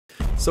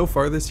So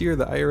far this year,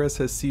 the IRS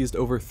has seized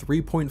over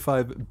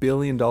 $3.5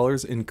 billion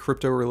in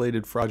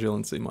crypto-related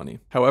fraudulency money.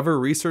 However,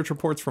 research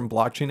reports from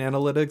blockchain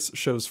analytics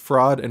shows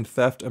fraud and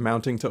theft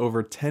amounting to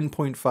over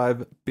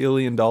 $10.5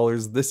 billion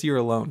this year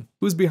alone.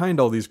 Who's behind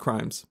all these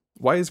crimes?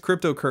 Why is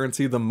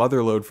cryptocurrency the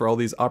motherlode for all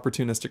these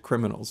opportunistic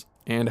criminals?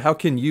 And how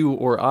can you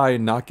or I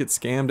not get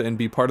scammed and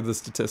be part of the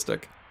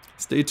statistic?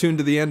 Stay tuned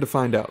to the end to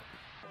find out.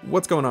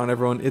 What's going on,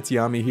 everyone? It's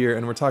Yami here,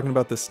 and we're talking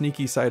about the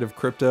sneaky side of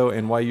crypto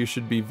and why you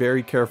should be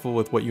very careful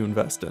with what you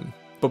invest in.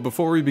 But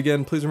before we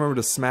begin, please remember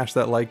to smash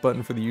that like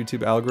button for the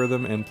YouTube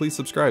algorithm, and please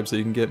subscribe so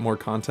you can get more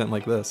content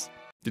like this.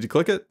 Did you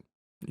click it?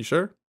 You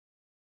sure?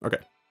 Okay,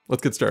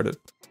 let's get started.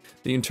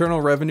 The Internal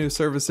Revenue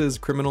Service's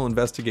Criminal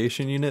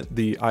Investigation Unit,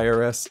 the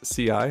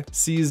IRS-CI,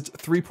 seized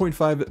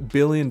 $3.5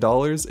 billion in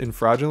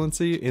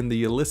fraudulency in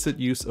the illicit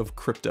use of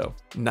crypto.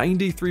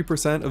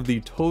 93% of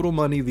the total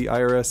money the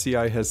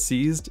IRS-CI has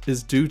seized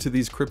is due to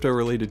these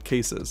crypto-related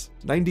cases.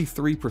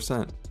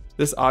 93%.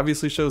 This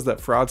obviously shows that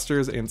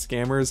fraudsters and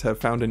scammers have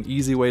found an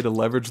easy way to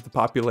leverage the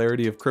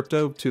popularity of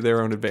crypto to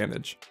their own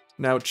advantage.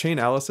 Now,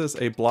 Chainalysis,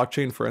 a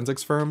blockchain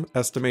forensics firm,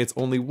 estimates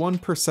only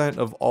 1%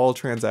 of all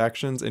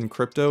transactions in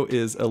crypto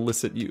is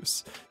illicit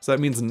use. So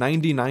that means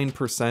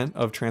 99%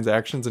 of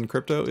transactions in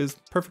crypto is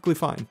perfectly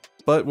fine.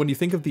 But when you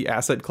think of the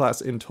asset class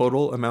in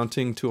total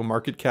amounting to a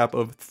market cap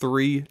of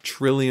 $3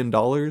 trillion,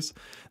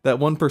 that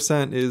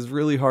 1% is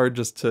really hard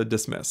just to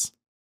dismiss.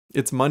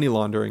 It's money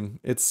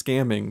laundering, it's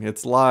scamming,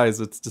 it's lies,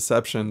 it's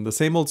deception, the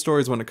same old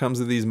stories when it comes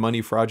to these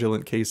money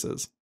fraudulent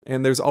cases.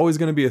 And there's always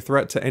going to be a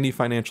threat to any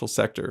financial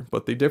sector,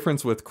 but the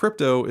difference with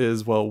crypto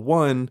is, well,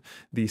 one,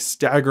 the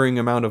staggering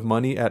amount of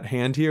money at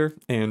hand here,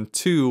 and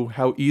two,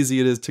 how easy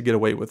it is to get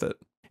away with it.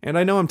 And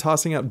I know I'm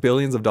tossing out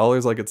billions of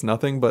dollars like it's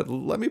nothing, but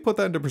let me put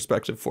that into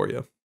perspective for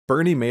you.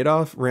 Bernie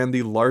Madoff ran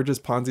the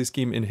largest Ponzi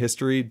scheme in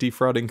history,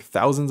 defrauding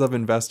thousands of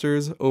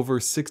investors over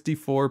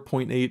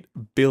 $64.8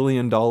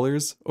 billion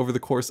over the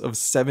course of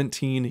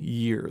 17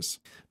 years.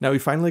 Now, he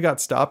finally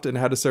got stopped and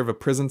had to serve a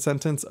prison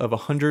sentence of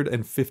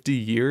 150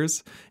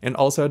 years and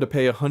also had to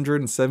pay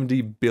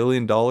 $170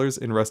 billion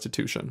in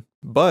restitution.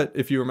 But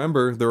if you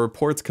remember, the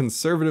reports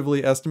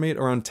conservatively estimate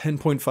around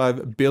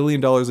 $10.5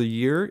 billion a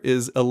year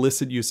is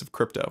illicit use of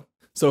crypto.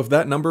 So if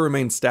that number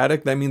remains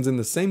static, that means in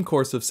the same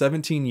course of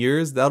 17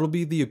 years, that'll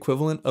be the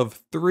equivalent of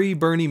 3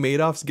 Bernie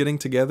Madoffs getting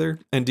together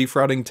and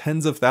defrauding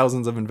tens of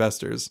thousands of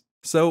investors.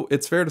 So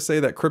it's fair to say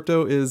that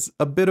crypto is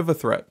a bit of a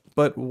threat,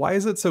 but why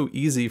is it so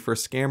easy for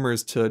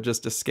scammers to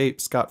just escape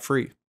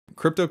scot-free?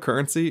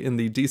 Cryptocurrency in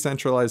the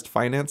decentralized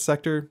finance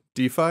sector,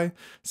 DeFi,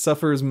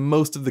 suffers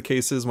most of the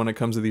cases when it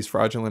comes to these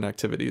fraudulent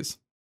activities.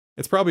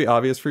 It's probably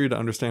obvious for you to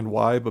understand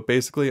why, but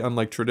basically,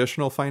 unlike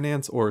traditional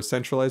finance or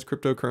centralized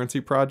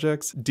cryptocurrency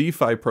projects,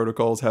 DeFi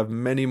protocols have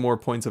many more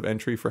points of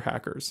entry for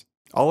hackers.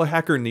 All a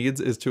hacker needs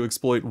is to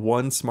exploit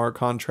one smart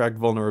contract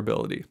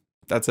vulnerability.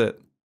 That's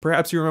it.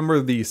 Perhaps you remember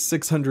the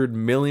 $600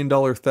 million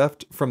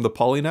theft from the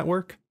Poly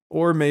network?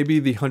 Or maybe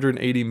the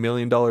 $180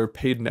 million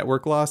paid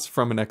network loss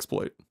from an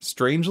exploit.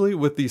 Strangely,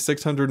 with the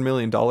 $600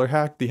 million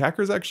hack, the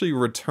hackers actually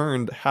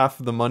returned half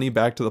the money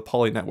back to the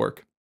Poly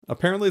network.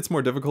 Apparently it's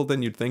more difficult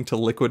than you'd think to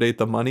liquidate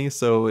the money,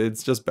 so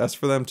it's just best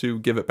for them to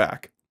give it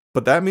back.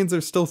 But that means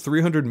there's still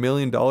 $300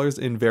 million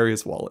in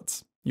various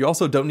wallets. You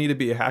also don't need to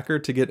be a hacker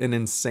to get an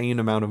insane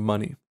amount of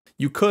money.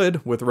 You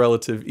could, with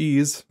relative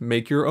ease,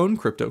 make your own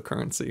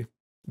cryptocurrency.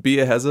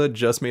 Biaheza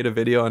just made a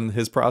video on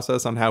his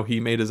process on how he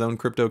made his own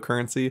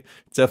cryptocurrency.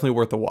 It's definitely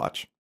worth a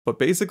watch. But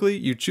basically,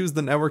 you choose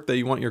the network that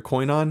you want your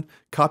coin on,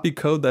 copy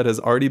code that has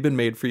already been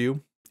made for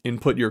you,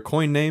 input your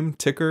coin name,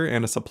 ticker,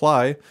 and a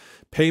supply,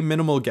 pay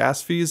minimal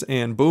gas fees,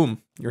 and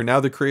boom, you're now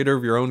the creator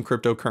of your own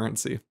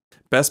cryptocurrency.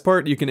 Best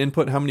part, you can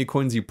input how many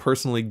coins you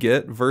personally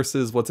get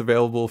versus what's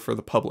available for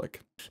the public.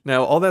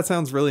 Now, all that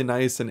sounds really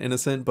nice and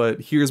innocent,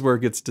 but here's where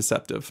it gets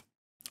deceptive.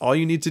 All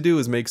you need to do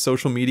is make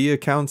social media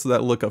accounts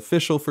that look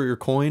official for your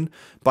coin,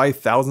 buy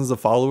thousands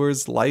of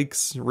followers,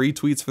 likes,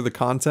 retweets for the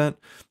content,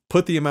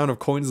 put the amount of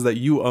coins that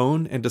you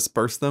own and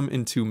disperse them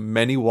into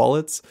many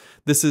wallets.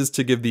 This is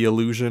to give the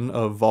illusion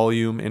of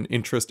volume and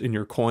interest in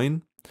your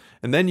coin.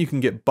 And then you can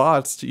get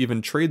bots to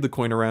even trade the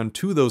coin around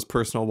to those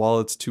personal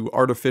wallets to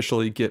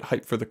artificially get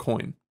hype for the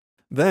coin.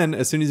 Then,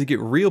 as soon as you get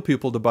real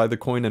people to buy the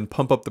coin and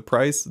pump up the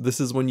price,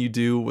 this is when you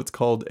do what's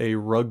called a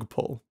rug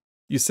pull.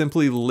 You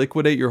simply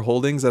liquidate your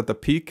holdings at the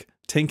peak,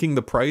 tanking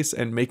the price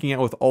and making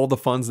out with all the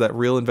funds that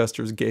real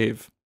investors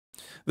gave.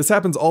 This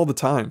happens all the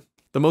time.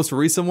 The most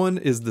recent one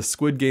is the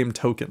Squid Game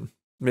token.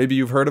 Maybe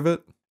you've heard of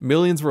it?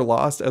 Millions were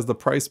lost as the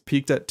price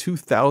peaked at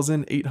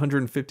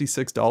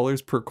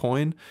 $2,856 per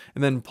coin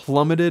and then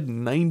plummeted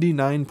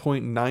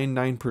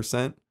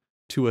 99.99%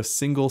 to a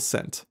single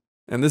cent.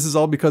 And this is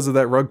all because of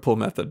that rug pull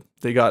method.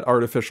 They got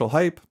artificial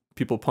hype,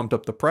 people pumped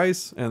up the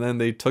price, and then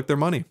they took their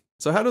money.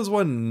 So how does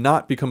one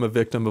not become a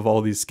victim of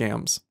all these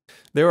scams?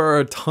 There are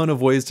a ton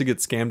of ways to get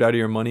scammed out of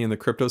your money in the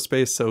crypto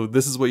space, so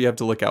this is what you have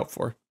to look out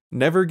for.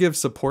 Never give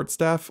support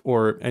staff,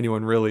 or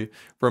anyone really,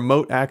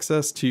 remote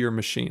access to your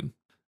machine.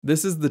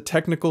 This is the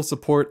technical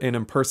support and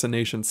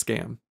impersonation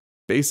scam.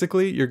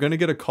 Basically, you're going to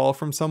get a call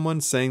from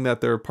someone saying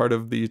that they're part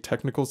of the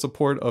technical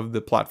support of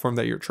the platform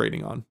that you're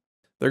trading on.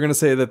 They're going to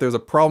say that there's a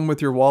problem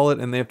with your wallet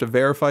and they have to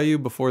verify you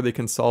before they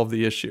can solve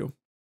the issue.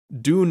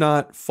 Do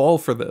not fall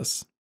for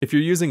this. If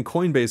you're using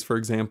Coinbase, for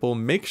example,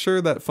 make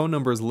sure that phone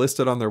number is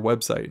listed on their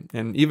website.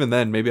 And even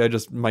then, maybe I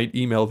just might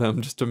email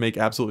them just to make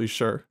absolutely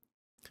sure.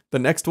 The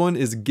next one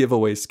is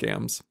giveaway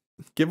scams.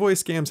 Giveaway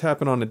scams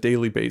happen on a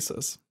daily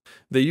basis.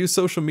 They use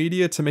social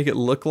media to make it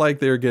look like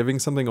they are giving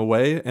something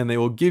away, and they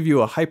will give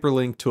you a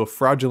hyperlink to a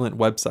fraudulent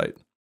website.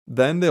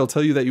 Then they'll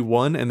tell you that you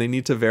won and they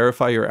need to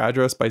verify your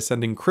address by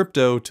sending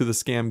crypto to the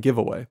scam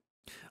giveaway.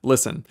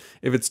 Listen,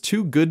 if it's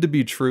too good to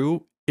be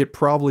true, it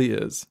probably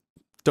is.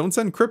 Don't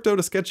send crypto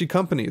to sketchy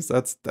companies.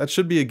 That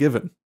should be a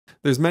given.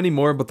 There's many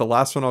more, but the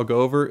last one I'll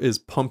go over is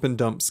pump and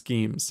dump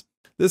schemes.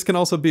 This can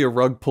also be a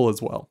rug pull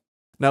as well.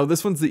 Now,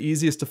 this one's the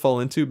easiest to fall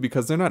into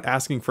because they're not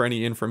asking for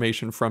any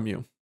information from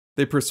you.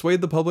 They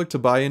persuade the public to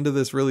buy into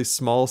this really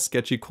small,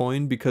 sketchy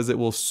coin because it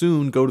will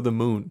soon go to the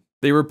moon.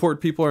 They report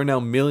people are now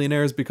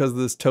millionaires because of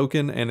this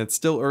token, and it's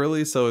still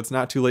early, so it's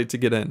not too late to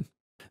get in.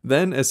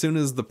 Then, as soon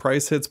as the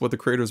price hits what the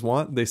creators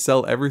want, they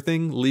sell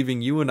everything,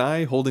 leaving you and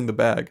I holding the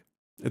bag.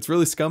 It's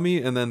really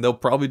scummy, and then they'll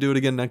probably do it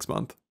again next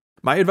month.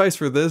 My advice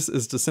for this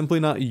is to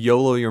simply not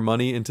YOLO your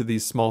money into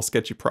these small,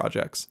 sketchy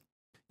projects.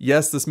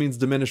 Yes, this means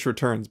diminished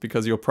returns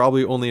because you'll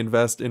probably only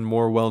invest in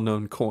more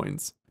well-known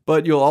coins.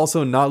 But you'll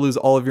also not lose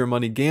all of your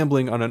money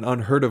gambling on an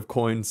unheard of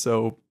coin,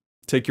 so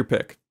take your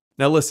pick.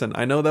 Now listen,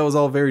 I know that was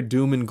all very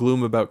doom and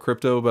gloom about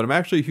crypto, but I'm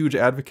actually a huge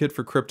advocate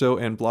for crypto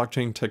and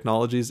blockchain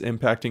technologies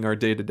impacting our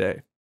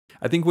day-to-day.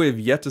 I think we have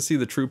yet to see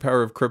the true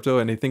power of crypto,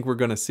 and I think we're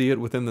going to see it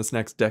within this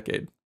next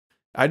decade.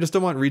 I just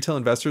don't want retail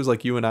investors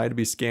like you and I to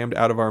be scammed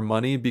out of our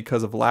money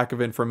because of lack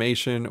of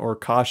information or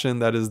caution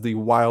that is the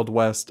wild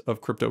west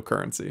of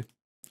cryptocurrency.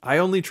 I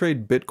only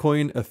trade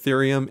Bitcoin,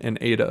 Ethereum, and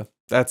ADA.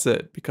 That's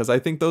it, because I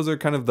think those are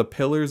kind of the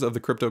pillars of the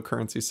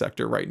cryptocurrency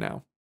sector right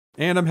now.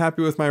 And I'm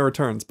happy with my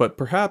returns, but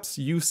perhaps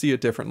you see it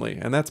differently,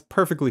 and that's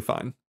perfectly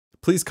fine.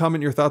 Please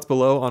comment your thoughts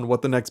below on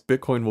what the next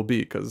Bitcoin will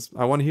be, because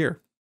I want to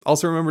hear.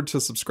 Also remember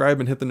to subscribe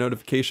and hit the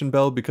notification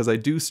bell because I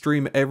do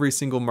stream every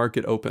single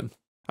market open.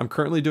 I'm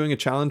currently doing a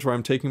challenge where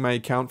I'm taking my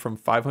account from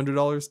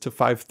 $500 to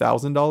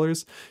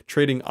 $5,000,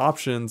 trading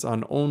options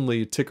on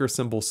only ticker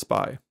symbol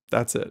SPY.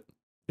 That's it.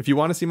 If you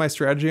want to see my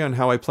strategy on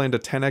how I plan to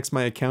 10x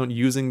my account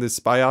using this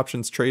SPY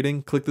options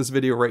trading, click this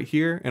video right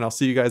here, and I'll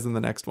see you guys in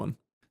the next one.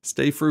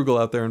 Stay frugal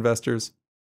out there, investors.